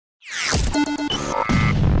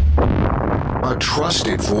a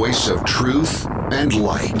trusted voice of truth and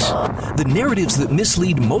light. The narratives that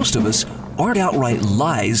mislead most of us aren't outright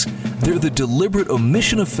lies. They're the deliberate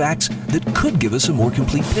omission of facts that could give us a more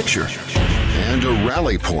complete picture. And a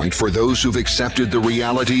rally point for those who've accepted the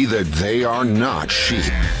reality that they are not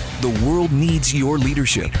sheep. The world needs your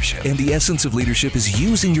leadership, and the essence of leadership is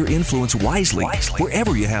using your influence wisely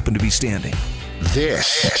wherever you happen to be standing.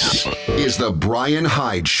 This is The Brian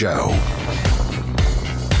Hyde Show.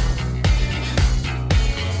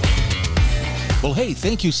 Well, hey,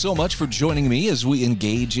 thank you so much for joining me as we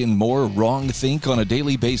engage in more wrong think on a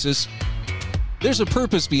daily basis. There's a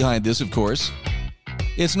purpose behind this, of course.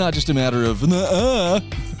 It's not just a matter of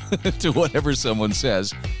to whatever someone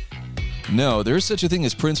says. No, there's such a thing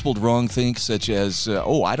as principled wrong think, such as,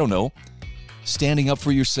 standing up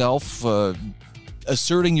for yourself,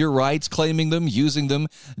 asserting your rights, claiming them, using them,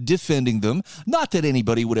 defending them. Not that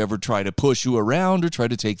anybody would ever try to push you around or try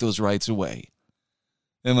to take those rights away.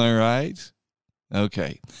 Am I right?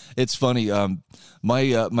 Okay. It's funny.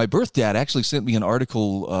 My birth dad actually sent me an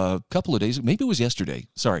article a couple of days, maybe it was yesterday.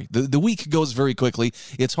 Sorry. The week goes very quickly.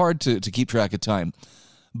 It's hard to keep track of time.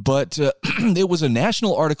 But it was a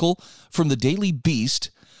national article from the Daily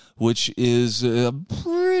Beast, which is a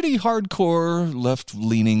pretty hardcore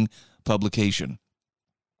left-leaning publication.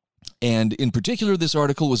 And in particular, this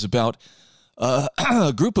article was about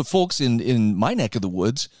a group of folks in my neck of the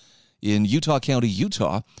woods in Utah County,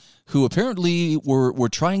 Utah, who apparently were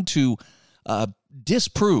trying to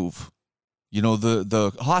disprove,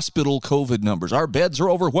 the hospital COVID numbers. Our beds are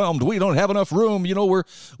overwhelmed. We don't have enough room.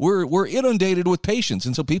 We're inundated with patients.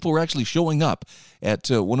 And so people were actually showing up at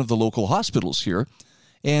one of the local hospitals here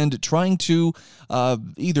and trying to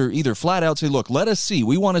either flat out say, look, let us see.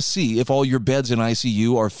 We want to see if all your beds in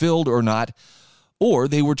ICU are filled or not. Or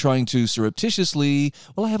they were trying to surreptitiously,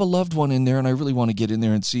 well, I have a loved one in there and I really want to get in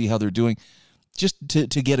there and see how they're doing, just to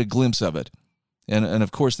get a glimpse of it. And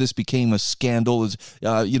of course, this became a scandal. There's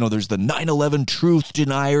the 9/11 truth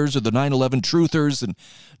deniers or the 9/11 truthers, and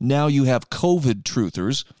now you have COVID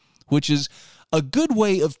truthers, which is a good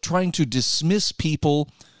way of trying to dismiss people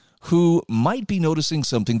who might be noticing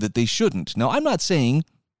something that they shouldn't. Now, I'm not saying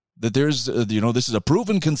that there's, this is a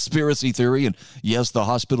proven conspiracy theory, and yes, the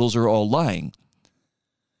hospitals are all lying.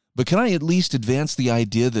 But can I at least advance the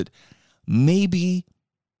idea that maybe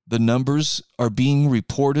the numbers are being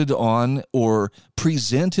reported on or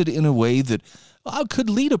presented in a way that could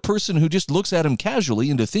lead a person who just looks at them casually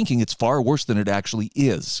into thinking it's far worse than it actually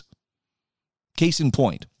is? Case in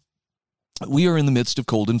point, we are in the midst of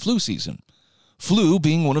cold and flu season, flu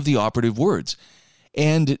being one of the operative words.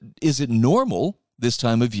 And is it normal this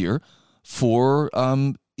time of year for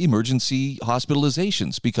emergency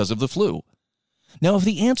hospitalizations because of the flu? Now, if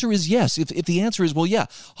the answer is yes, if the answer is, well, yeah,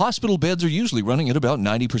 hospital beds are usually running at about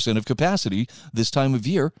 90% of capacity this time of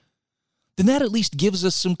year, then that at least gives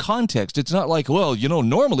us some context. It's not like, well,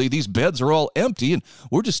 normally these beds are all empty and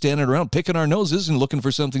we're just standing around picking our noses and looking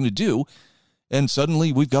for something to do, and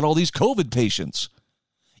suddenly we've got all these COVID patients.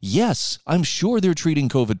 Yes, I'm sure they're treating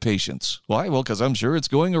COVID patients. Why? Well, because I'm sure it's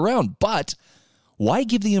going around. But why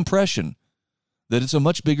give the impression that it's a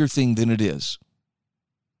much bigger thing than it is?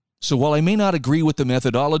 So while I may not agree with the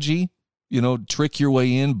methodology, trick your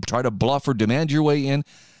way in, try to bluff or demand your way in,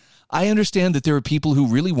 I understand that there are people who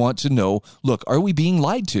really want to know, look, are we being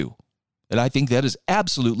lied to? And I think that is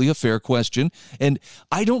absolutely a fair question. And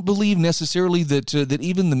I don't believe necessarily that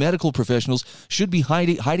even the medical professionals should be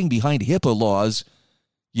hiding behind HIPAA laws,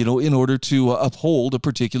 in order to uphold a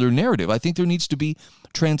particular narrative. I think there needs to be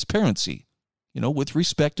transparency, with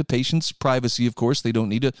respect to patients' privacy. Of course, they don't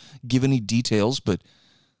need to give any details, but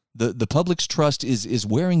the public's trust is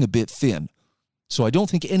wearing a bit thin. So I don't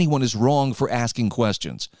think anyone is wrong for asking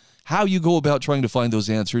questions. How you go about trying to find those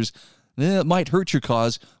answers, it might hurt your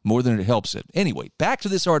cause more than it helps it. Anyway, back to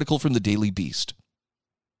this article from the Daily Beast.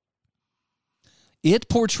 It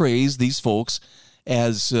portrays these folks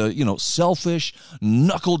as, selfish,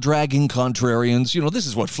 knuckle-dragging contrarians. This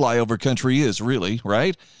is what flyover country is, really,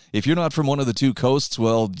 right? If you're not from one of the two coasts,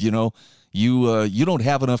 well, you don't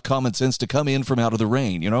have enough common sense to come in from out of the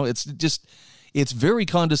rain. It's very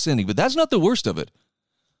condescending, but that's not the worst of it.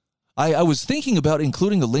 I was thinking about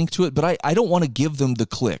including a link to it, but I don't want to give them the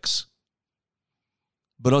clicks.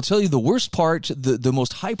 But I'll tell you the worst part, the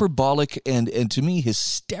most hyperbolic and to me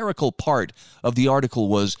hysterical part of the article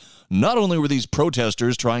was not only were these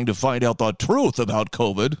protesters trying to find out the truth about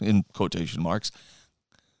COVID, in quotation marks,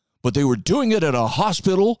 but they were doing it at a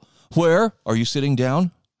hospital where, are you sitting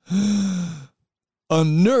down? A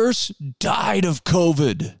nurse died of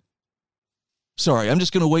COVID. Sorry, I'm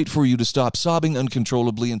just going to wait for you to stop sobbing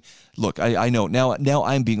uncontrollably. And look, I know now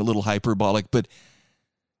I'm being a little hyperbolic, but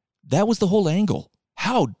that was the whole angle.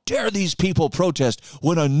 How dare these people protest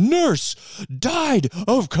when a nurse died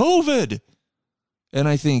of COVID? And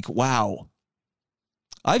I think, wow.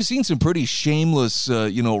 I've seen some pretty shameless,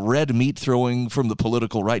 red meat throwing from the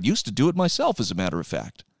political right. Used to do it myself, as a matter of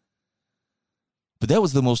fact. But that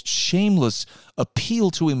was the most shameless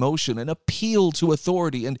appeal to emotion, an appeal to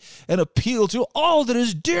authority, and an appeal to all that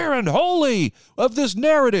is dear and holy of this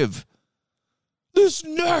narrative. This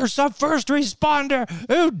nurse, a first responder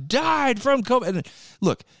who died from COVID. And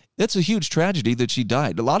look, that's a huge tragedy that she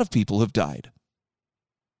died. A lot of people have died.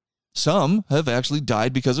 Some have actually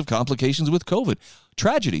died because of complications with COVID.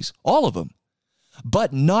 Tragedies, all of them.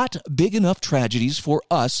 But not big enough tragedies for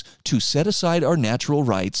us to set aside our natural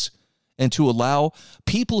rights and to allow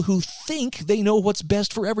people who think they know what's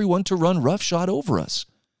best for everyone to run roughshod over us.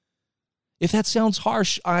 If that sounds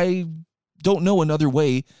harsh, I don't know another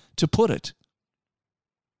way to put it.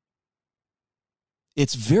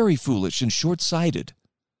 It's very foolish and short-sighted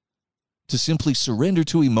to simply surrender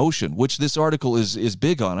to emotion, which this article is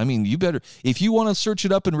big on. I mean, you better, if you want to search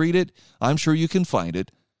it up and read it, I'm sure you can find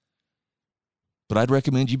it. But I'd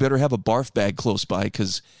recommend you better have a barf bag close by,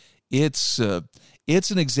 because it's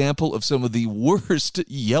an example of some of the worst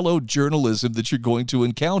yellow journalism that you're going to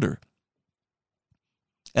encounter.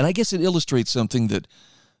 And I guess it illustrates something that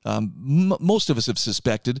most of us have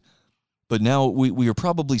suspected, but now we are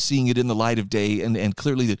probably seeing it in the light of day, and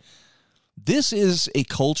clearly that this is a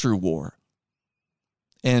culture war.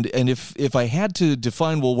 And if I had to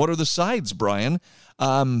define, well, what are the sides, Brian?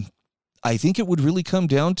 I think it would really come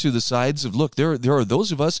down to the sides of, look, there are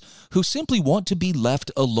those of us who simply want to be left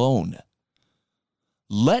alone.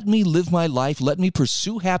 Let me live my life. Let me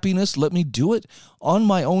pursue happiness. Let me do it on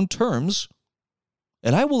my own terms.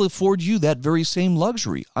 And I will afford you that very same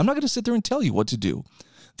luxury. I'm not going to sit there and tell you what to do.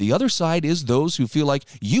 The other side is those who feel like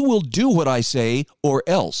you will do what I say or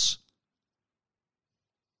else.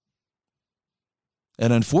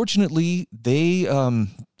 And unfortunately, they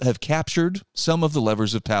have captured some of the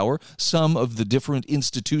levers of power, some of the different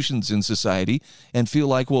institutions in society, and feel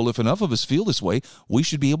like, well, if enough of us feel this way, we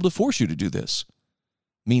should be able to force you to do this.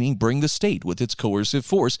 Meaning bring the state with its coercive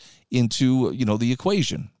force into, the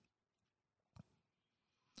equation.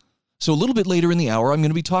 So a little bit later in the hour, I'm going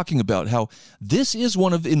to be talking about how this is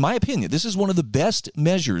in my opinion, this is one of the best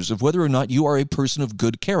measures of whether or not you are a person of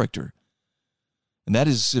good character. And that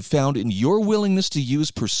is found in your willingness to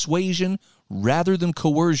use persuasion rather than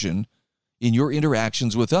coercion in your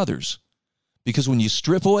interactions with others. Because when you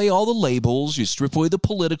strip away all the labels, you strip away the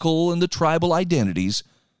political and the tribal identities,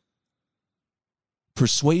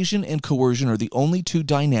 persuasion and coercion are the only two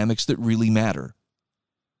dynamics that really matter.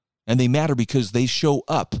 And they matter because they show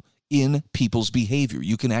up in people's behavior.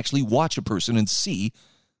 You can actually watch a person and see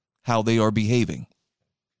how they are behaving.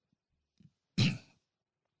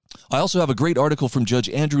 I also have a great article from Judge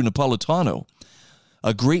Andrew Napolitano,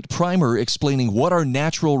 a great primer explaining what our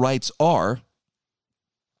natural rights are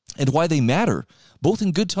and why they matter, both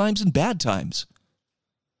in good times and bad times.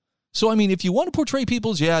 So, I mean, if you want to portray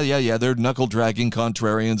people as, they're knuckle-dragging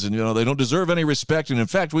contrarians and, they don't deserve any respect, and in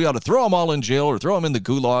fact, we ought to throw them all in jail or throw them in the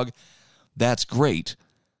gulag, that's great.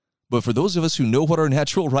 But for those of us who know what our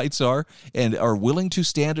natural rights are and are willing to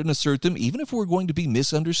stand and assert them, even if we're going to be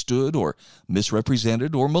misunderstood or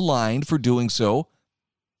misrepresented or maligned for doing so,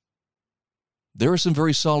 there are some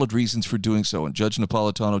very solid reasons for doing so, and Judge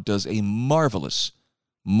Napolitano does a marvelous,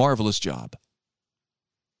 marvelous job.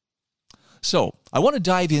 So I want to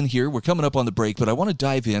dive in here. We're coming up on the break, but I want to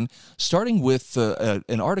dive in, starting with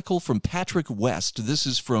an article from Patrick West. This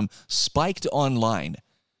is from Spiked Online.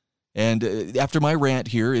 And after my rant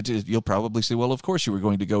here, you'll probably say, well, of course you were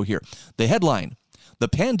going to go here. The headline, "The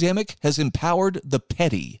pandemic has empowered the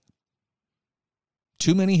petty.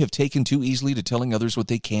 Too many have taken too easily to telling others what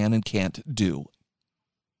they can and can't do."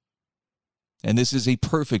 And this is a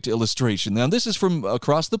perfect illustration. Now, this is from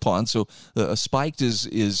across the pond, so Spiked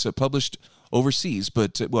is published overseas,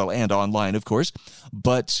 but and online, of course.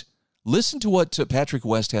 But listen to what Patrick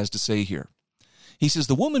West has to say here. He says,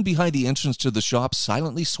 "The woman behind the entrance to the shop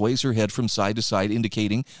silently sways her head from side to side,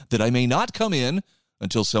 indicating that I may not come in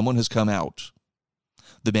until someone has come out.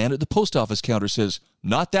 The man at the post office counter says,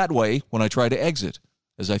 'Not that way,' when I try to exit,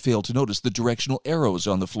 as I fail to notice the directional arrows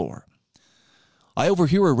on the floor. I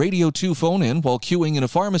overhear a Radio 2 phone-in while queuing in a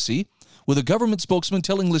pharmacy, with a government spokesman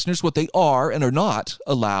telling listeners what they are and are not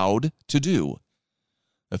allowed to do.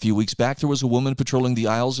 A few weeks back, there was a woman patrolling the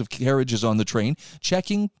aisles of carriages on the train,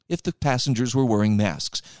 checking if the passengers were wearing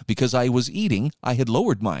masks. Because I was eating, I had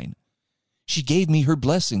lowered mine. She gave me her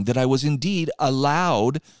blessing that I was indeed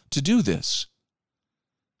allowed to do this.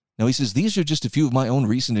 Now, he says, these are just a few of my own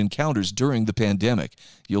recent encounters during the pandemic.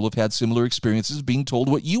 You'll have had similar experiences being told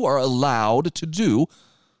what you are allowed to do.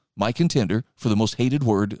 My contender for the most hated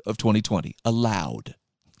word of 2020, allowed.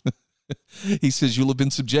 He says you'll have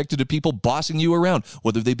been subjected to people bossing you around,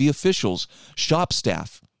 whether they be officials, shop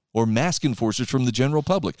staff, or mask enforcers from the general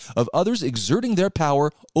public, of others exerting their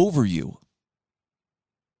power over you.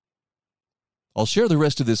 I'll share the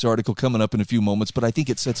rest of this article coming up in a few moments, but I think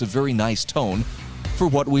it sets a very nice tone for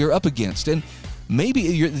what we are up against. And maybe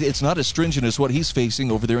it's not as stringent as what he's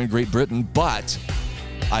facing over there in Great Britain, but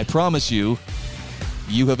I promise you,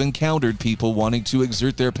 you have encountered people wanting to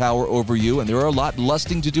exert their power over you, and there are a lot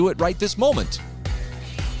lusting to do it right this moment.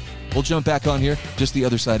 We'll jump back on here, just the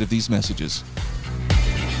other side of these messages.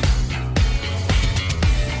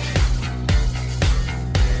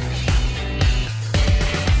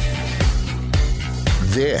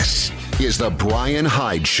 This is The Brian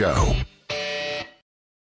Hyde Show.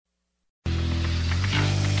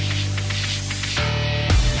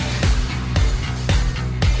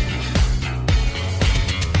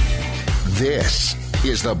 This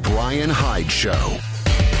is The Brian Hyde Show.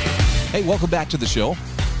 Hey, welcome back to the show.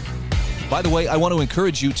 By the way, I want to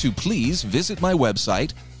encourage you to please visit my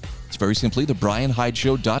website. It's very simply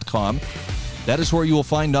thebrianhydeshow.com. That is where you will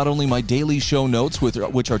find not only my daily show notes,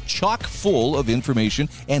 which are chock full of information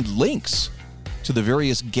and links to the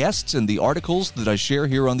various guests and the articles that I share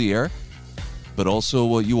here on the air, but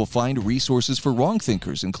also you will find resources for wrong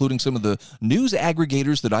thinkers, including some of the news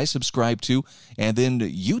aggregators that I subscribe to, and then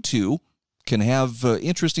you too can have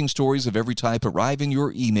interesting stories of every type arrive in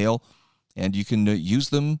your email, and you can use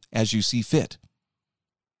them as you see fit.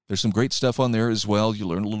 There's some great stuff on there as well. You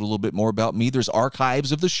learn a little bit more about me. There's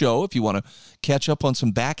archives of the show if you want to catch up on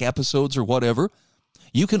some back episodes or whatever.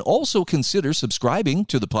 You can also consider subscribing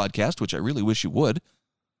to the podcast, which I really wish you would.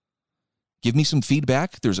 Give me some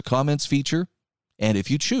feedback. There's a comments feature. And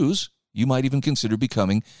if you choose, you might even consider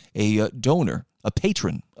becoming a donor, a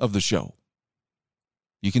patron of the show.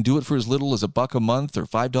 You can do it for as little as $1 a month or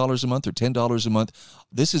 $5 a month or $10 a month.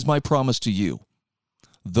 This is my promise to you.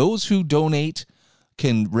 Those who donate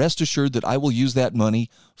can rest assured that I will use that money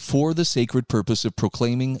for the sacred purpose of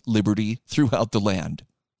proclaiming liberty throughout the land.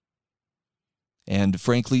 And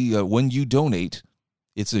frankly, when you donate,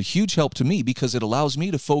 it's a huge help to me because it allows me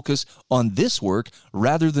to focus on this work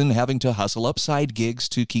rather than having to hustle up side gigs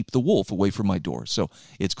to keep the wolf away from my door. So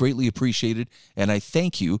it's greatly appreciated, and I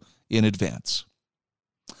thank you in advance.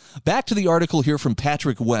 Back to the article here from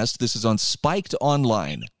Patrick West. This is on Spiked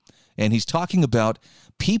Online, and he's talking about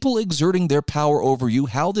people exerting their power over you,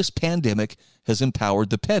 how this pandemic has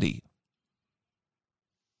empowered the petty.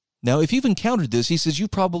 Now, if you've encountered this, he says,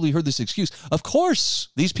 you've probably heard this excuse. Of course,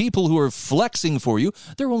 these people who are flexing for you,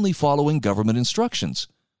 they're only following government instructions.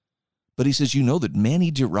 But he says, you know that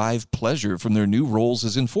many derive pleasure from their new roles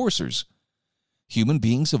as enforcers. Human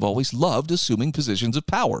beings have always loved assuming positions of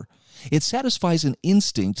power. It satisfies an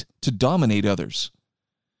instinct to dominate others.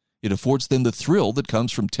 It affords them the thrill that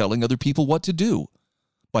comes from telling other people what to do,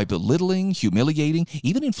 by belittling, humiliating,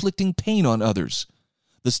 even inflicting pain on others.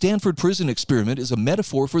 The Stanford Prison Experiment is a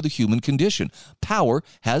metaphor for the human condition. Power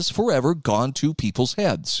has forever gone to people's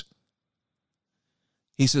heads.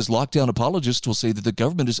 He says lockdown apologists will say that the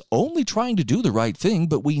government is only trying to do the right thing,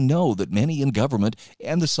 but we know that many in government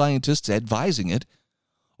and the scientists advising it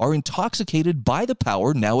are intoxicated by the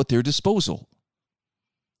power now at their disposal.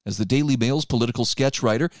 As the Daily Mail's political sketch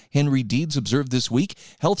writer Henry Deeds observed this week,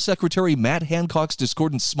 Health Secretary Matt Hancock's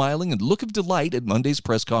discordant smiling and look of delight at Monday's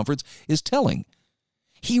press conference is telling.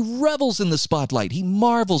 He revels in the spotlight. He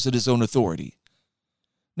marvels at his own authority.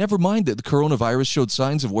 Never mind that the coronavirus showed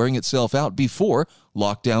signs of wearing itself out before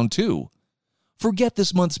lockdown 2. Forget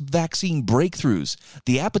this month's vaccine breakthroughs.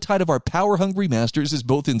 The appetite of our power-hungry masters is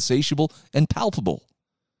both insatiable and palpable.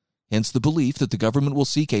 Hence the belief that the government will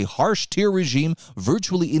seek a harsh tier regime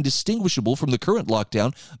virtually indistinguishable from the current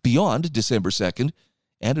lockdown beyond December 2nd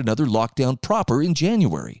and another lockdown proper in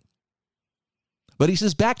January. But he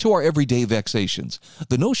says back to our everyday vexations.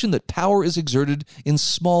 The notion that power is exerted in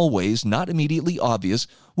small ways, not immediately obvious,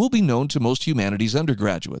 will be known to most humanities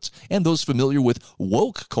undergraduates and those familiar with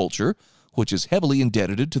woke culture, which is heavily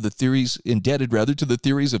indebted to the theories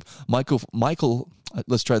of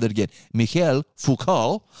Michel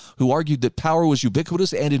Foucault, who argued that power was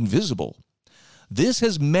ubiquitous and invisible. This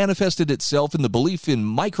has manifested itself in the belief in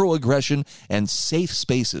microaggression and safe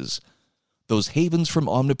spaces, those havens from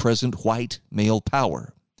omnipresent white male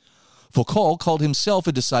power. Foucault called himself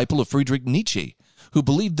a disciple of Friedrich Nietzsche, who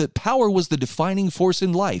believed that power was the defining force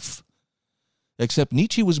in life. except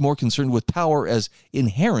Nietzsche was more concerned with power as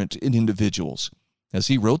inherent in individuals. As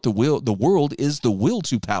he wrote, the world is the will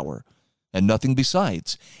to power, and nothing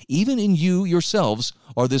besides. Even in you yourselves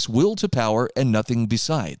are this will to power and nothing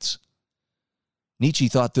besides. Nietzsche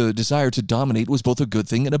thought the desire to dominate was both a good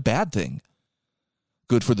thing and a bad thing.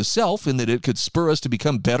 Good for the self in that it could spur us to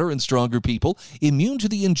become better and stronger people, immune to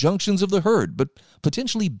the injunctions of the herd, but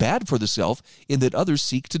potentially bad for the self in that others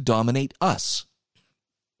seek to dominate us.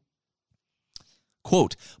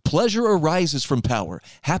 Quote, pleasure arises from power.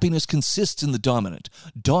 Happiness consists in the dominant.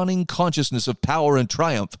 Dawning consciousness of power and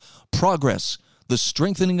triumph. Progress. The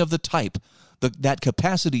strengthening of the type. That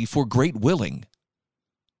capacity for great willing.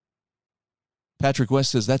 Patrick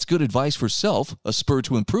West says that's good advice for self, a spur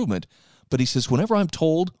to improvement. But he says, whenever I'm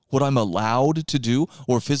told what I'm allowed to do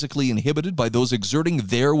or physically inhibited by those exerting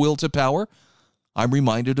their will to power, I'm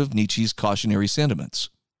reminded of Nietzsche's cautionary sentiments.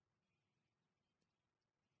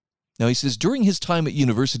 Now, he says, during his time at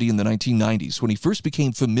university in the 1990s, when he first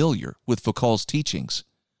became familiar with Foucault's teachings,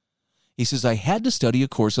 he says, I had to study a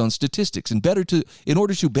course on statistics in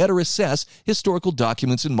order to better assess historical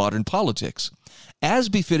documents in modern politics. As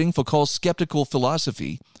befitting Foucault's skeptical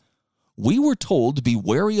philosophy, we were told to be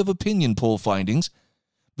wary of opinion poll findings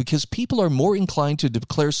because people are more inclined to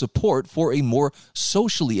declare support for a more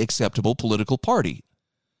socially acceptable political party.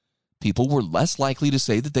 People were less likely to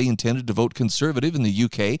say that they intended to vote Conservative in the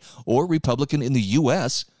UK or Republican in the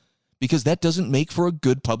US because that doesn't make for a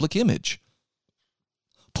good public image.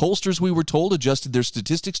 Pollsters, we were told, adjusted their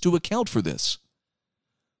statistics to account for this.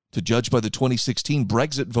 To judge by the 2016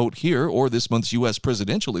 Brexit vote here or this month's US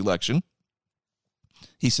presidential election,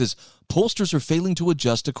 he says, pollsters are failing to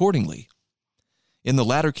adjust accordingly. In the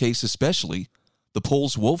latter case especially, the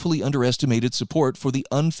polls woefully underestimated support for the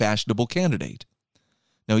unfashionable candidate.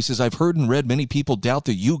 Now, he says, I've heard and read many people doubt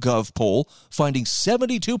the YouGov poll, finding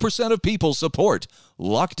 72% of people support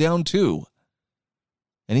Lockdown 2.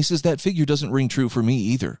 And he says that figure doesn't ring true for me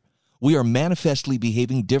either. We are manifestly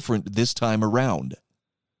behaving different this time around.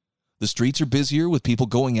 The streets are busier with people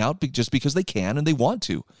going out just because they can and they want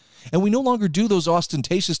to. And we no longer do those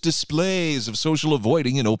ostentatious displays of social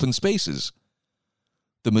avoiding in open spaces.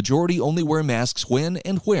 The majority only wear masks when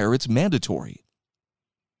and where it's mandatory.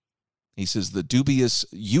 He says the dubious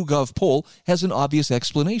YouGov poll has an obvious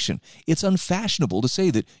explanation. It's unfashionable to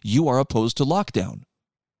say that you are opposed to lockdown.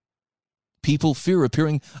 People fear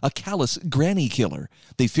appearing a callous granny killer.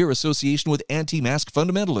 They fear association with anti-mask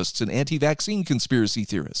fundamentalists and anti-vaccine conspiracy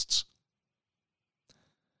theorists.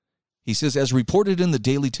 He says, as reported in the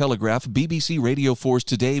Daily Telegraph, BBC Radio 4's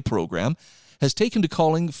Today program has taken to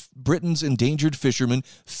calling Britain's endangered fishermen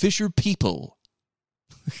fisher people.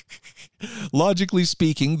 Logically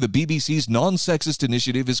speaking, the BBC's non-sexist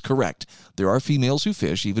initiative is correct. There are females who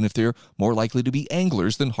fish, even if they're more likely to be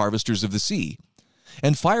anglers than harvesters of the sea.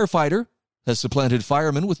 And firefighter has supplanted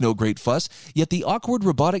fireman with no great fuss, yet the awkward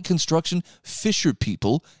robotic construction fisher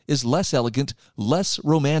people is less elegant, less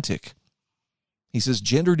romantic. He says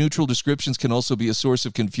gender-neutral descriptions can also be a source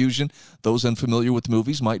of confusion. Those unfamiliar with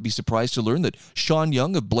movies might be surprised to learn that Sean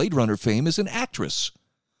Young of Blade Runner fame is an actress.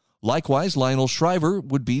 Likewise, Lionel Shriver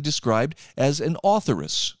would be described as an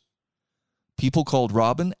authoress. People called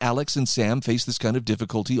Robin, Alex, and Sam face this kind of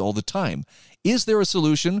difficulty all the time. Is there a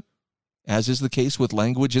solution? As is the case with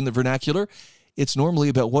language in the vernacular, it's normally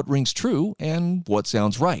about what rings true and what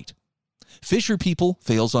sounds right. Fisher people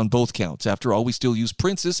fails on both counts. After all, we still use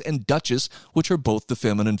princess and duchess, which are both the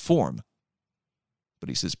feminine form. But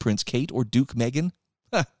he says Prince Kate or Duke Meghan?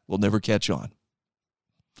 We'll never catch on.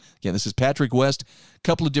 Again, this is Patrick West. A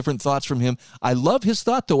couple of different thoughts from him. I love his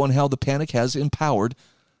thought, though, on how the panic has empowered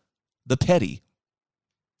the petty.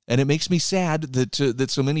 And it makes me sad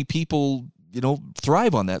that so many people,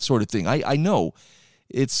 thrive on that sort of thing. I know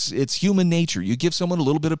it's human nature. You give someone a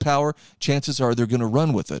little bit of power, chances are they're going to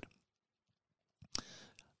run with it.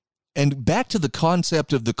 And back to the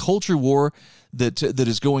concept of the culture war that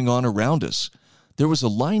is going on around us. There was a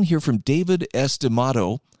line here from David S.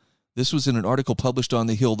 D'Amato. This was in an article published on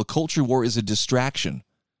The Hill. The culture war is a distraction.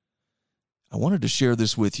 I wanted to share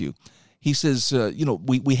this with you. He says,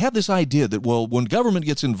 we have this idea that, well, when government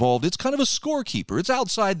gets involved, it's kind of a scorekeeper. It's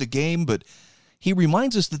outside the game, but he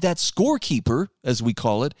reminds us that scorekeeper, as we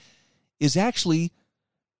call it, is actually,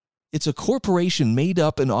 it's a corporation made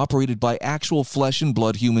up and operated by actual flesh and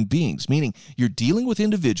blood human beings, meaning you're dealing with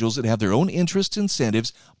individuals that have their own interests,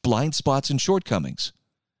 incentives, blind spots, and shortcomings.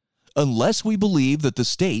 Unless we believe that the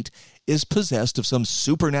state is possessed of some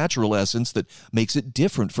supernatural essence that makes it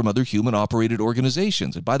different from other human-operated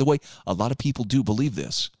organizations. And by the way, a lot of people do believe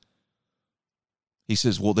this. He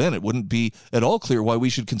says, well, then it wouldn't be at all clear why we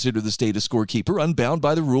should consider the state a scorekeeper, unbound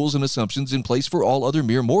by the rules and assumptions in place for all other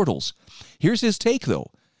mere mortals. Here's his take, though.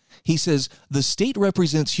 He says, the state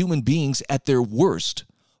represents human beings at their worst.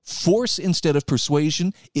 Force instead of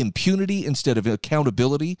persuasion, impunity instead of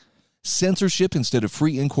accountability, censorship instead of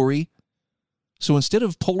free inquiry. So instead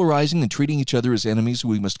of polarizing and treating each other as enemies,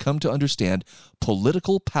 we must come to understand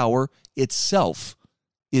political power itself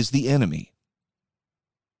is the enemy.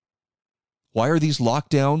 Why are these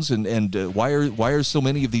lockdowns and why are so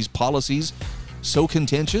many of these policies so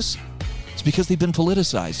contentious? It's because they've been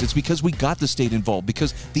politicized. It's because we got the state involved,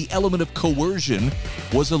 because the element of coercion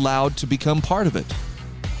was allowed to become part of it.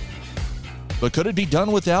 But could it be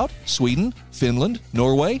done without Sweden, Finland,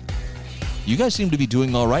 Norway? You guys seem to be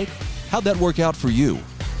doing all right. How'd that work out for you?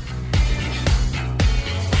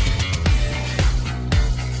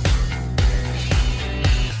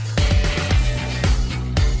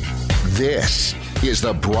 This is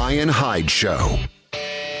the Brian Hyde Show.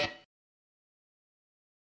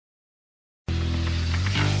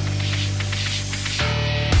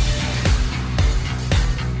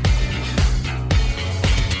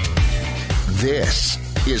 This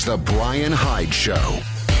is the Brian Hyde Show.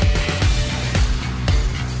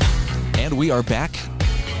 And we are back.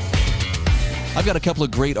 I've got a couple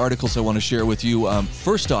of great articles I want to share with you.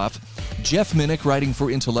 First off, Jeff Minnick, writing for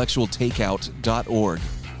intellectualtakeout.org,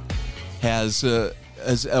 has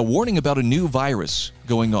a warning about a new virus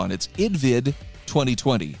going on. It's IDVID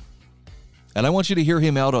 2020. And I want you to hear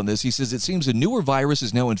him out on this. He says, it seems a newer virus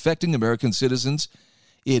is now infecting American citizens.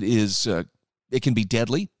 It can be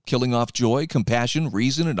deadly, killing off joy, compassion,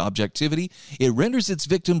 reason, and objectivity. It renders its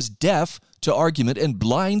victims deaf to argument and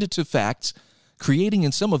blind to facts, creating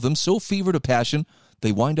in some of them so fevered a passion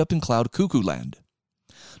they wind up in cloud cuckoo land.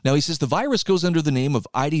 Now, he says the virus goes under the name of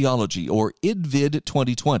ideology, or IDVID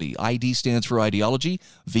 2020. ID stands for ideology,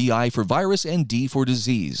 VI for virus, and D for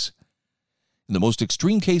disease. In the most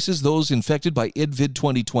extreme cases, those infected by IDVID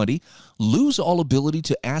 2020 lose all ability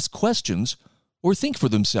to ask questions or think for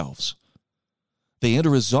themselves. They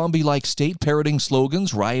enter a zombie-like state, parroting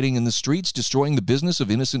slogans, rioting in the streets, destroying the business of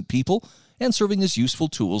innocent people, and serving as useful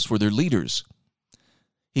tools for their leaders.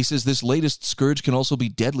 He says this latest scourge can also be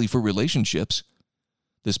deadly for relationships.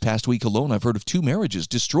 This past week alone, I've heard of 2 marriages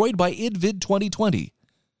destroyed by IDVID 2020.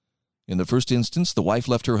 In the first instance, the wife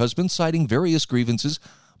left her husband, citing various grievances,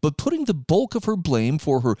 but putting the bulk of her blame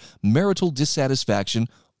for her marital dissatisfaction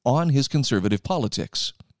on his conservative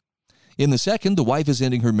politics. In the second, the wife is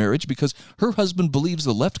ending her marriage because her husband believes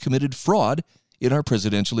the left committed fraud in our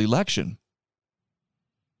presidential election.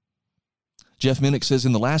 Jeff Minnick says,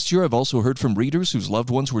 in the last year, I've also heard from readers whose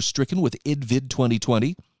loved ones were stricken with IDVID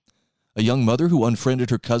 2020. A young mother who unfriended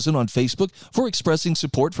her cousin on Facebook for expressing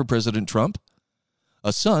support for President Trump.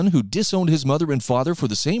 A son who disowned his mother and father for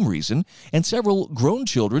the same reason, and several grown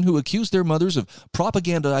children who accused their mothers of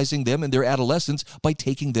propagandizing them in their adolescence by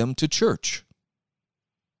taking them to church.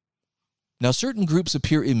 Now, certain groups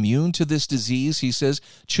appear immune to this disease. He says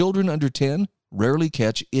children under 10 rarely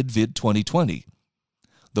catch IDVID 2020.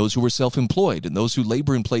 Those who are self-employed and those who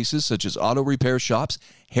labor in places such as auto repair shops,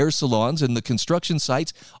 hair salons, and the construction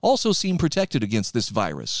sites also seem protected against this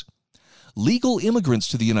virus. Legal immigrants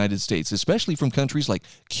to the United States, especially from countries like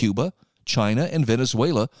Cuba, China, and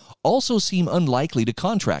Venezuela, also seem unlikely to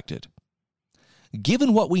contract it.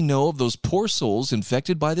 Given what we know of those poor souls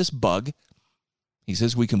infected by this bug, he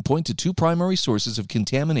says we can point to 2 primary sources of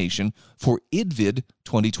contamination for IDVID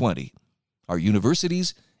 2020, our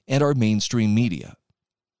universities and our mainstream media.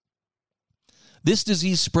 This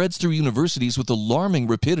disease spreads through universities with alarming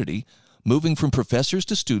rapidity, moving from professors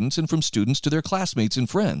to students and from students to their classmates and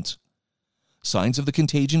friends. Signs of the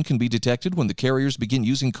contagion can be detected when the carriers begin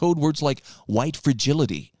using code words like white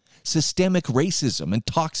fragility, systemic racism, and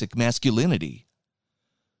toxic masculinity.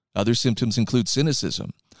 Other symptoms include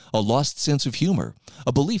cynicism, a lost sense of humor,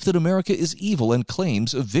 a belief that America is evil, and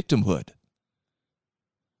claims of victimhood.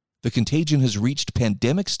 The contagion has reached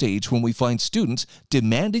pandemic stage when we find students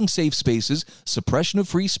demanding safe spaces, suppression of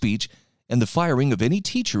free speech, and the firing of any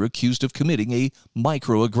teacher accused of committing a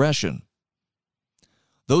microaggression.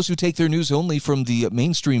 Those who take their news only from the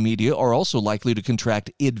mainstream media are also likely to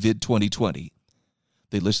contract IDVID 2020.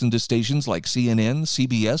 They listen to stations like CNN,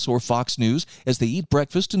 CBS, or Fox News as they eat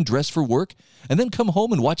breakfast and dress for work, and then come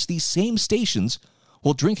home and watch these same stations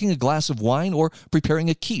while drinking a glass of wine or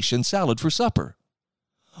preparing a quiche and salad for supper.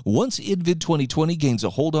 Once IDVID 2020 gains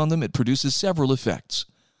a hold on them, it produces several effects: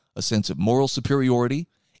 a sense of moral superiority,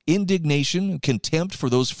 indignation, contempt for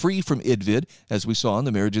those free from IDVID, as we saw in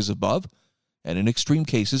the marriages above, and in extreme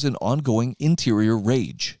cases, an ongoing interior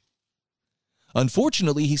rage.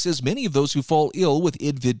 Unfortunately, he says many of those who fall ill with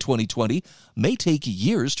IDVID 2020 may take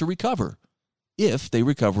years to recover, if they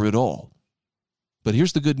recover at all. But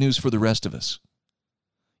here's the good news for the rest of us.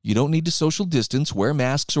 You don't need to social distance, wear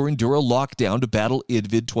masks, or endure a lockdown to battle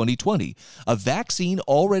IDVID 2020. A vaccine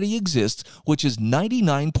already exists, which is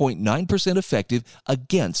 99.9% effective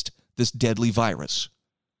against this deadly virus.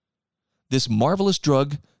 This marvelous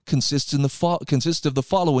drug consists of the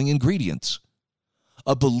following ingredients: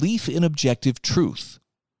 a belief in objective truth,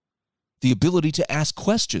 the ability to ask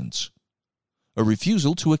questions, a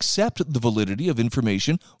refusal to accept the validity of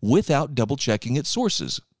information without double-checking its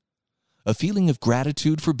sources, a feeling of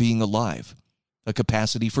gratitude for being alive, a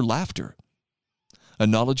capacity for laughter, a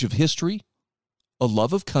knowledge of history, a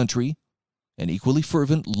love of country, an equally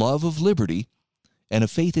fervent love of liberty, and a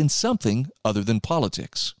faith in something other than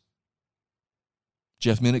politics.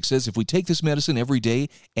 Jeff Minnick says if we take this medicine every day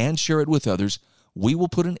and share it with others, we will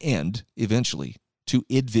put an end, eventually, to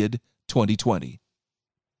IDVID 2020.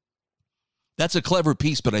 That's a clever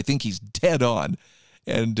piece, but I think he's dead on.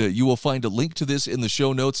 And you will find a link to this in the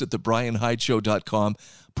show notes at thebrianhydeshow.com,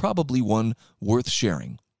 probably one worth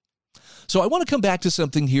sharing. So I want to come back to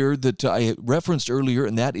something here that I referenced earlier,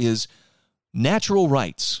 and that is natural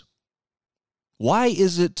rights. Why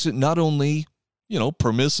is it not only,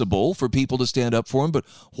 permissible for people to stand up for them, but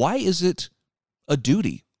why is it a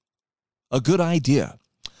duty, a good idea?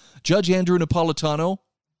 Judge Andrew Napolitano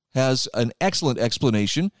has an excellent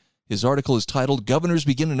explanation. His article is titled, "Governors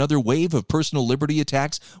Begin Another Wave of Personal Liberty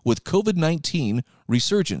Attacks with COVID-19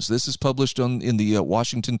 Resurgence." This is published in the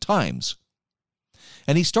Washington Times.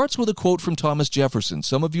 And he starts with a quote from Thomas Jefferson.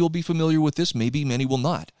 Some of you will be familiar with this, maybe many will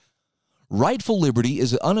not. "Rightful liberty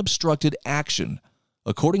is unobstructed action,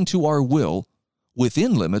 according to our will,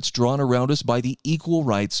 within limits drawn around us by the equal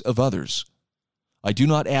rights of others. I do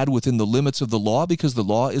not add within the limits of the law, because the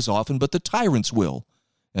law is often but the tyrant's will,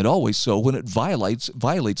 and always so when it violates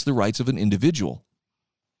the rights of an individual."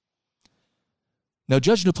 Now,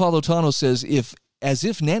 Judge Napolitano says, as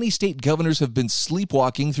if nanny state governors have been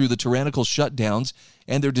sleepwalking through the tyrannical shutdowns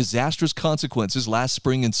and their disastrous consequences last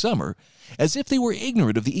spring and summer, as if they were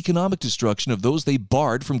ignorant of the economic destruction of those they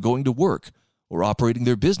barred from going to work or operating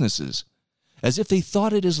their businesses, as if they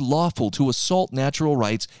thought it is lawful to assault natural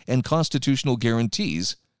rights and constitutional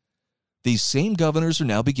guarantees, these same governors are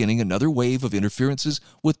now beginning another wave of interferences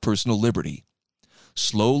with personal liberty.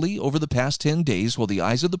 Slowly, over the past 10 days, while the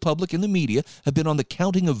eyes of the public and the media have been on the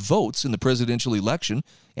counting of votes in the presidential election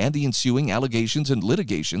and the ensuing allegations and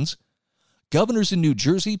litigations, governors in New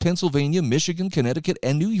Jersey, Pennsylvania, Michigan, Connecticut,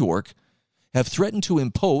 and New York have threatened to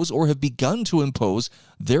impose or have begun to impose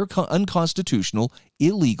their unconstitutional,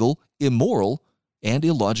 illegal, immoral, and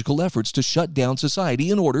illogical efforts to shut down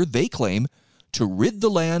society in order, they claim, to rid the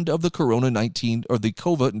land of the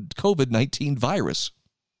COVID-19 virus.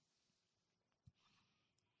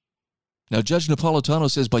 Now, Judge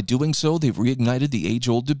Napolitano says by doing so, they've reignited the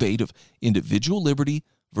age-old debate of individual liberty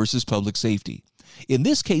versus public safety. In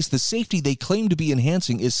this case, the safety they claim to be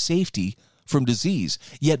enhancing is safety from disease.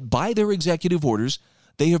 Yet by their executive orders,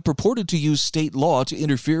 they have purported to use state law to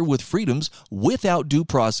interfere with freedoms without due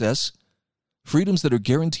process, freedoms that are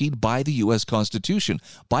guaranteed by the U.S. Constitution.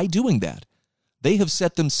 By doing that, they have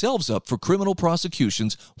set themselves up for criminal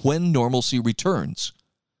prosecutions when normalcy returns.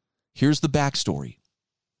 Here's the backstory.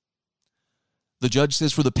 The judge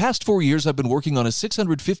says, "For the past 4 years, I've been working on a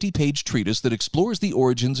 650-page treatise that explores the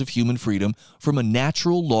origins of human freedom from a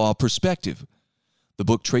natural law perspective. The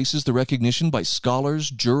book traces the recognition by scholars,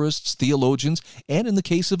 jurists, theologians, and in the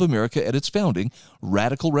case of America at its founding,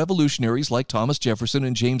 radical revolutionaries like Thomas Jefferson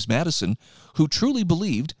and James Madison, who truly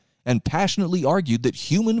believed and passionately argued that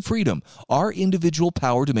human freedom, our individual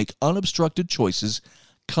power to make unobstructed choices,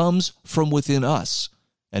 comes from within us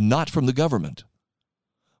and not from the government.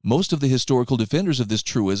 Most of the historical defenders of this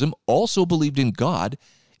truism also believed in God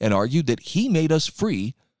and argued that He made us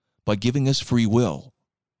free by giving us free will.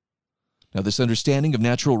 Now, this understanding of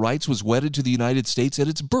natural rights was wedded to the United States at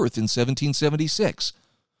its birth in 1776,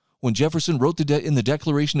 when Jefferson wrote in the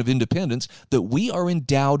Declaration of Independence that we are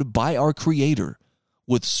endowed by our Creator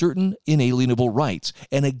with certain inalienable rights,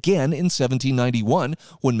 and again in 1791,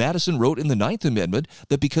 when Madison wrote in the Ninth Amendment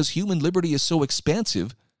that because human liberty is so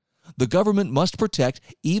expansive, the government must protect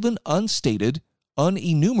even unstated,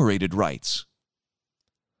 unenumerated rights.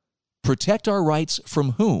 Protect our rights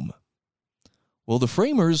from whom? Well, the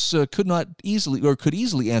framers could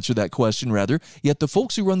easily answer that question, yet the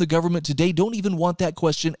folks who run the government today don't even want that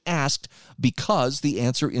question asked because the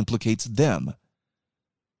answer implicates them.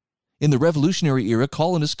 In the Revolutionary era,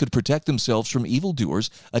 colonists could protect themselves from evildoers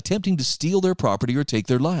attempting to steal their property or take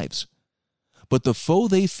their lives. but the foe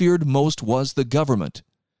they feared most was the government.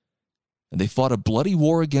 And they fought a bloody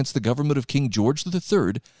war against the government of King George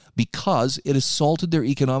III because it assaulted their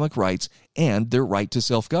economic rights and their right to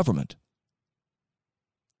self-government.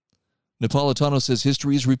 Napolitano says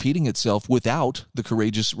history is repeating itself without the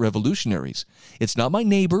courageous revolutionaries. It's not my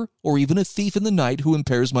neighbor or even a thief in the night who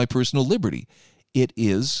impairs my personal liberty. It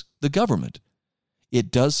is the government.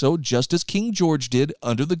 It does so just as King George did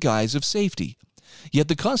under the guise of safety. Yet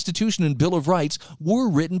the Constitution and Bill of Rights were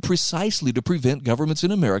written precisely to prevent governments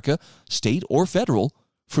in America, state or federal,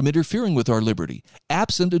 from interfering with our liberty,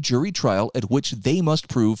 absent a jury trial at which they must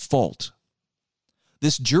prove fault.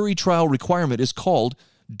 This jury trial requirement is called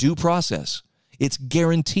due process. It's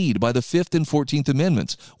guaranteed by the 5th and 14th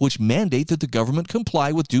Amendments, which mandate that the government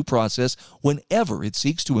comply with due process whenever it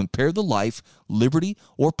seeks to impair the life, liberty,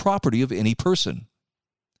 or property of any person.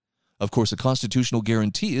 Of course, a constitutional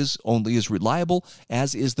guarantee is only as reliable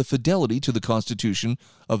as is the fidelity to the Constitution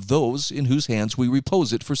of those in whose hands we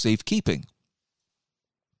repose it for safekeeping.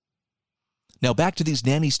 Now back to these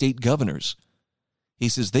nanny state governors. He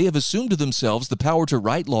says they have assumed to themselves the power to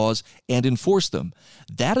write laws and enforce them.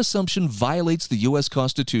 That assumption violates the U.S.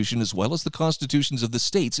 Constitution as well as the constitutions of the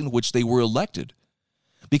states in which they were elected.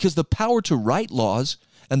 Because the power to write laws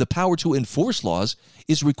and the power to enforce laws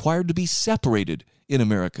is required to be separated in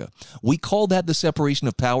America. We call that the separation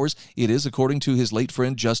of powers. It is, according to his late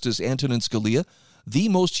friend Justice Antonin Scalia, the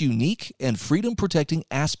most unique and freedom-protecting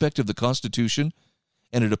aspect of the Constitution,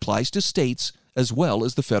 and it applies to states as well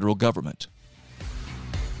as the federal government.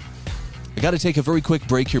 I got to take a very quick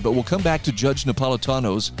break here, but we'll come back to Judge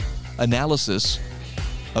Napolitano's analysis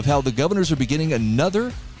of how the governors are beginning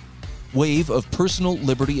another wave of personal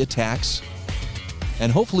liberty attacks,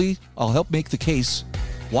 and hopefully I'll help make the case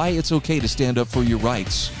why it's okay to stand up for your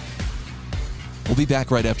rights. We'll be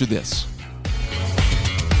back right after this.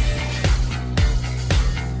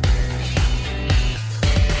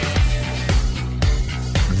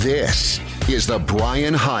 This is The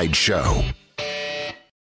Brian Hyde Show.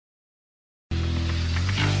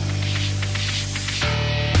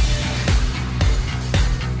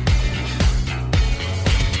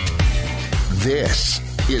 This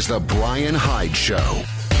is The Brian Hyde Show.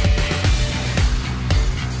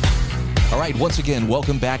 All right, once again,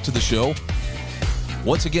 welcome back to the show.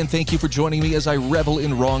 Once again, thank you for joining me as I revel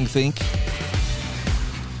in wrong think.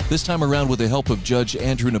 This time around with the help of Judge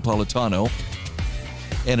Andrew Napolitano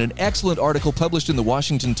and an excellent article published in the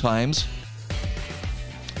Washington Times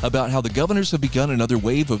about how the governors have begun another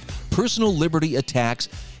wave of personal liberty attacks.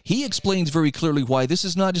 He explains very clearly why this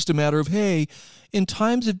is not just a matter of, hey, in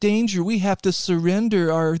times of danger, we have to surrender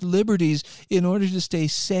our liberties in order to stay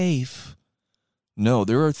safe. No,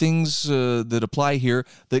 there are things that apply here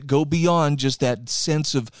that go beyond just that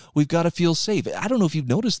sense of we've got to feel safe. I don't know if you've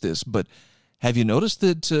noticed this, but have you noticed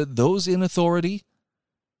that those in authority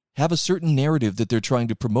have a certain narrative that they're trying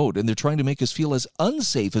to promote, and they're trying to make us feel as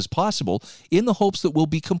unsafe as possible in the hopes that we'll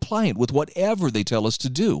be compliant with whatever they tell us to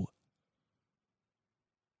do?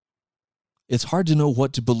 It's hard to know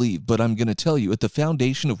what to believe, but I'm going to tell you, at the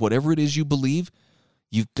foundation of whatever it is you believe,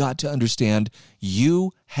 you've got to understand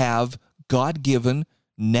you have God-given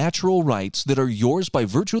natural rights that are yours by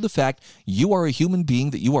virtue of the fact you are a human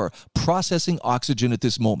being, that you are processing oxygen at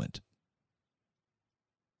this moment.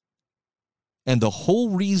 And the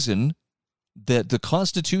whole reason that the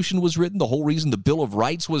Constitution was written, the whole reason the Bill of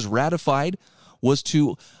Rights was ratified, was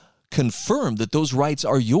to confirm that those rights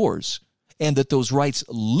are yours and that those rights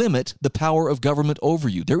limit the power of government over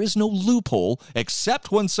you. There is no loophole except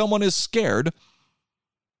when someone is scared.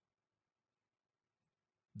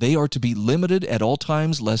 They are to be limited at all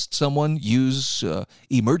times lest someone use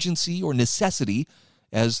emergency or necessity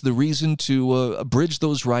as the reason to abridge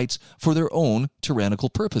those rights for their own tyrannical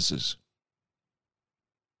purposes.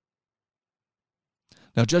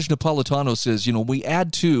 Now, Judge Napolitano says, we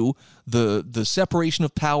add to the separation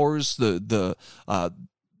of powers, the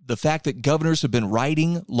fact that governors have been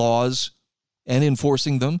writing laws and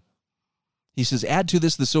enforcing them. He says, add to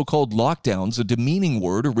this the so-called lockdowns, a demeaning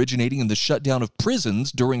word originating in the shutdown of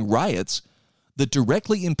prisons during riots that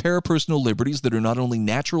directly impair personal liberties that are not only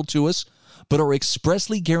natural to us, but are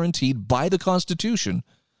expressly guaranteed by the Constitution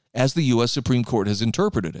as the U.S. Supreme Court has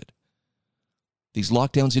interpreted it. These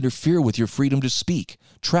lockdowns interfere with your freedom to speak,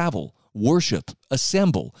 travel, worship,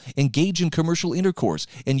 assemble, engage in commercial intercourse,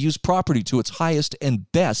 and use property to its highest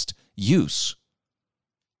and best use.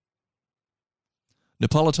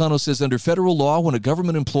 Napolitano says under federal law, when a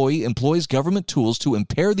government employee employs government tools to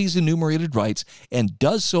impair these enumerated rights and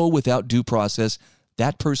does so without due process,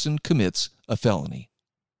 that person commits a felony.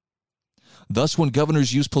 Thus, when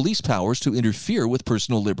governors use police powers to interfere with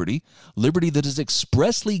personal liberty, liberty that is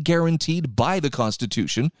expressly guaranteed by the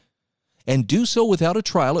Constitution, and do so without a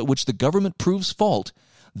trial at which the government proves fault,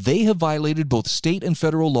 they have violated both state and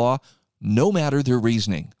federal law, no matter their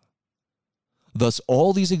reasoning. Thus,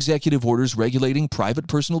 all these executive orders regulating private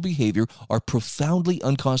personal behavior are profoundly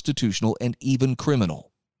unconstitutional and even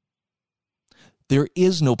criminal. There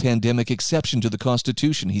is no pandemic exception to the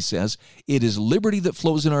Constitution, he says. It is liberty that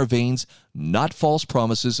flows in our veins, not false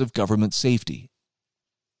promises of government safety.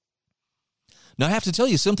 Now, I have to tell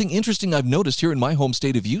you, something interesting I've noticed here in my home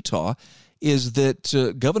state of Utah is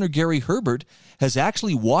that Governor Gary Herbert has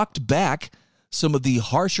actually walked back some of the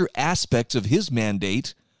harsher aspects of his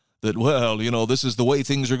mandate that, well, you know, this is the way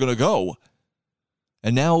things are going to go.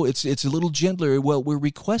 And now it's a little gentler. Well, we're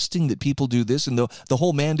requesting that people do this, and the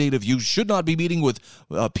whole mandate of you should not be meeting with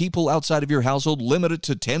people outside of your household, limit it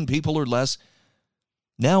to 10 people or less.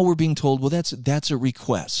 Now we're being told, well, that's a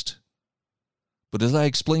request. But as I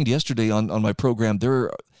explained yesterday on my program, there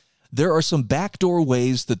are some backdoor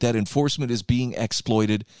ways that enforcement is being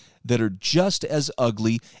exploited that are just as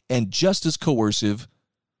ugly and just as coercive,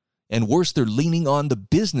 and worse, they're leaning on the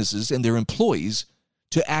businesses and their employees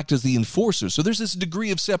to act as the enforcer. So there's this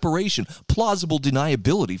degree of separation, plausible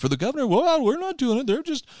deniability for the governor. Well, we're not doing it.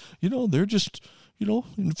 They're just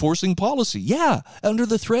enforcing policy. Yeah, under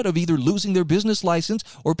the threat of either losing their business license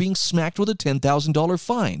or being smacked with a $10,000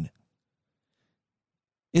 fine.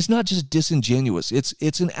 It's not just disingenuous.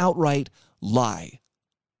 It's an outright lie.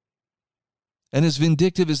 And as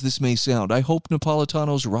vindictive as this may sound, I hope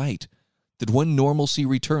Napolitano's right, that when normalcy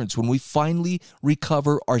returns, when we finally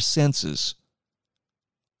recover our senses,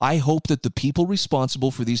 I hope that the people responsible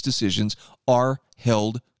for these decisions are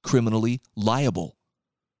held criminally liable.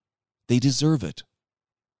 They deserve it.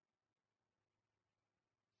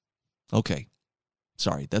 Okay.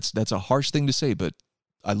 Sorry, that's a harsh thing to say, but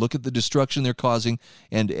I look at the destruction they're causing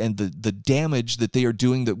and the damage that they are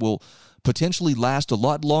doing that will potentially last a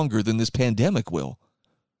lot longer than this pandemic will.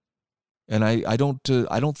 And I don't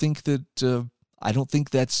think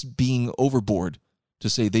that's being overboard to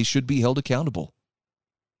say they should be held accountable.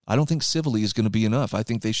 I don't think civilly is going to be enough. I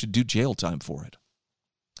think they should do jail time for it.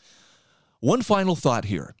 One final thought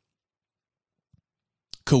here.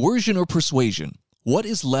 Coercion or persuasion? What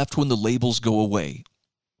is left when the labels go away?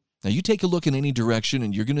 Now, you take a look in any direction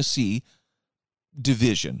and you're going to see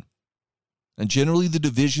division. And generally the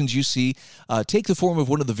divisions you see take the form of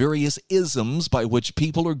one of the various isms by which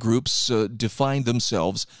people or groups define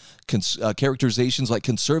themselves. Characterizations like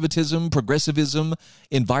conservatism, progressivism,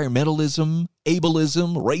 environmentalism,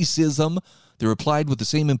 ableism, racism. They're applied with the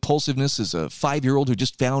same impulsiveness as a 5-year-old who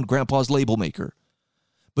just found grandpa's label maker.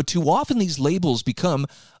 But too often these labels become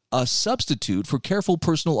a substitute for careful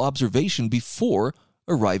personal observation before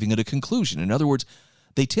arriving at a conclusion. In other words,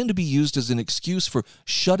 they tend to be used as an excuse for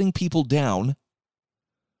shutting people down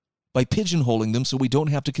by pigeonholing them so we don't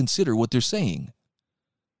have to consider what they're saying.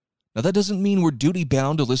 Now, that doesn't mean we're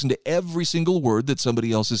duty-bound to listen to every single word that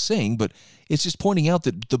somebody else is saying, but it's just pointing out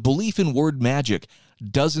that the belief in word magic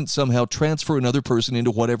doesn't somehow transfer another person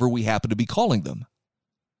into whatever we happen to be calling them.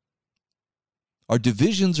 Our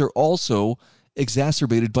divisions are also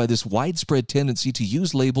exacerbated by this widespread tendency to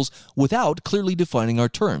use labels without clearly defining our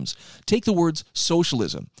terms. Take the words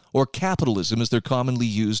socialism or capitalism as they're commonly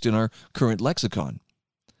used in our current lexicon.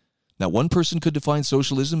 Now, one person could define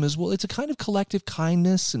socialism as, well, it's a kind of collective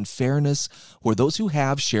kindness and fairness where those who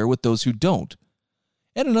have share with those who don't.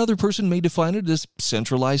 And another person may define it as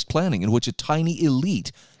centralized planning in which a tiny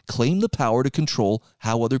elite claim the power to control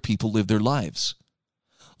how other people live their lives.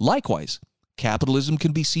 Likewise, capitalism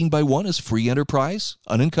can be seen by one as free enterprise,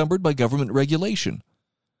 unencumbered by government regulation.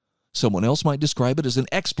 Someone else might describe it as an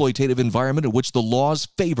exploitative environment in which the laws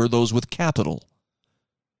favor those with capital.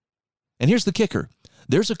 And here's the kicker.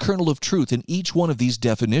 There's a kernel of truth in each one of these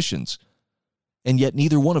definitions, and yet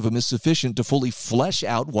neither one of them is sufficient to fully flesh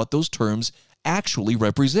out what those terms actually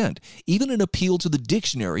represent. Even an appeal to the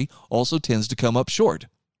dictionary also tends to come up short.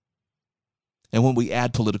 And when we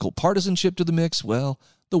add political partisanship to the mix, well,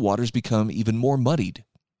 the waters become even more muddied.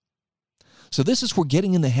 So this is where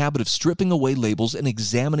getting in the habit of stripping away labels and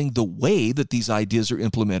examining the way that these ideas are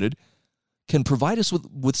implemented can provide us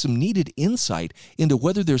with some needed insight into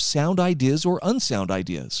whether they're sound ideas or unsound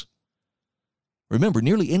ideas. Remember,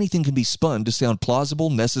 nearly anything can be spun to sound plausible,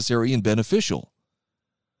 necessary, and beneficial.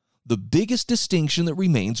 The biggest distinction that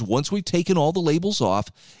remains once we've taken all the labels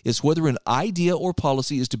off is whether an idea or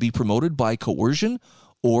policy is to be promoted by coercion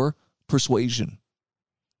or persuasion.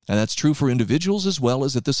 And that's true for individuals as well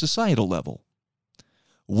as at the societal level.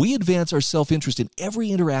 We advance our self-interest in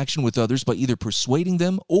every interaction with others by either persuading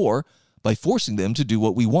them or by forcing them to do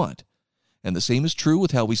what we want. And the same is true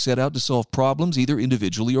with how we set out to solve problems either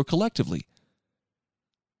individually or collectively.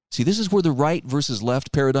 See, this is where the right versus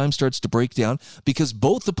left paradigm starts to break down, because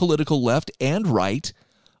both the political left and right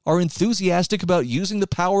are enthusiastic about using the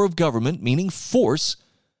power of government, meaning force,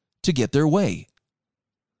 to get their way.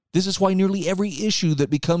 This is why nearly every issue that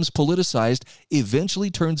becomes politicized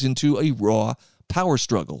eventually turns into a raw power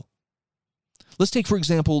struggle. Let's take, for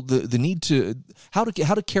example, the need to how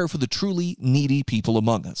to care for the truly needy people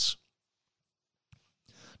among us.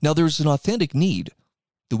 Now, there's an authentic need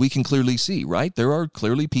that we can clearly see, right? There are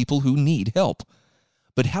clearly people who need help.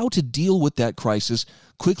 But how to deal with that crisis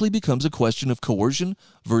quickly becomes a question of coercion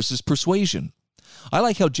versus persuasion. I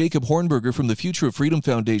like how Jacob Hornberger from the Future of Freedom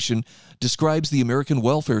Foundation describes the American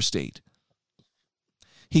welfare state.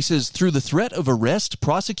 He says, through the threat of arrest,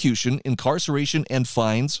 prosecution, incarceration, and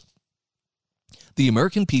fines, the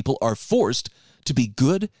American people are forced to be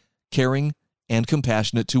good, caring, and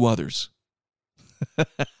compassionate to others.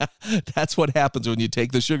 That's what happens when you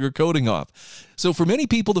take the sugar coating off. So for many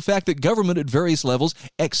people, the fact that government at various levels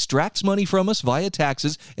extracts money from us via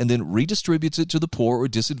taxes and then redistributes it to the poor or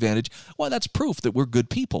disadvantaged, well, that's proof that we're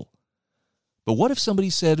good people. But what if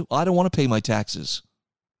somebody said, I don't want to pay my taxes?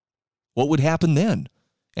 What would happen then?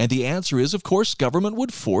 And the answer is, of course, government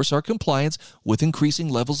would force our compliance with increasing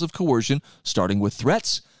levels of coercion, starting with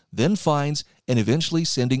threats, then fines, and eventually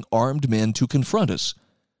sending armed men to confront us.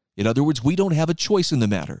 In other words, we don't have a choice in the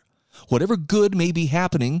matter. Whatever good may be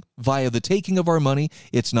happening via the taking of our money,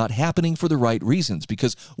 it's not happening for the right reasons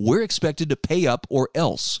because we're expected to pay up or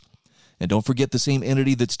else. And don't forget, the same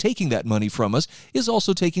entity that's taking that money from us is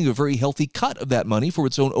also taking a very healthy cut of that money for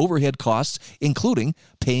its own overhead costs, including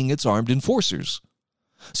paying its armed enforcers.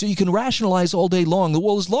 So you can rationalize all day long,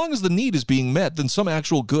 well, as long as the need is being met, then some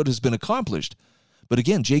actual good has been accomplished. But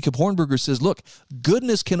again, Jacob Hornberger says, look,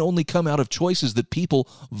 goodness can only come out of choices that people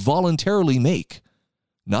voluntarily make,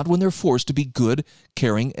 not when they're forced to be good,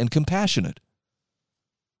 caring, and compassionate.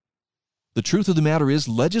 The truth of the matter is,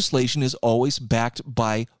 legislation is always backed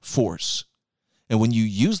by force. And when you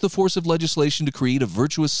use the force of legislation to create a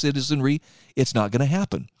virtuous citizenry, it's not going to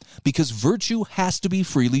happen, because virtue has to be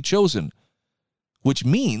freely chosen, which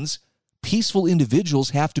means peaceful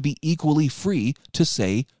individuals have to be equally free to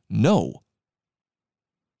say no.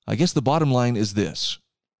 I guess the bottom line is this.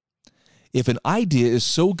 If an idea is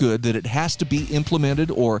so good that it has to be implemented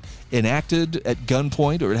or enacted at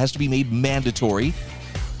gunpoint, or it has to be made mandatory,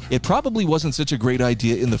 it probably wasn't such a great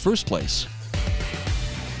idea in the first place.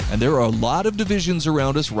 And there are a lot of divisions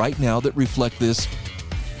around us right now that reflect this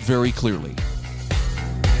very clearly.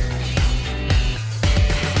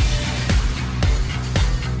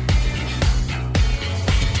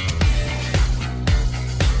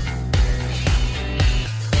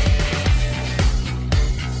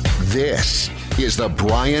 This is The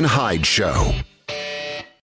Brian Hyde Show.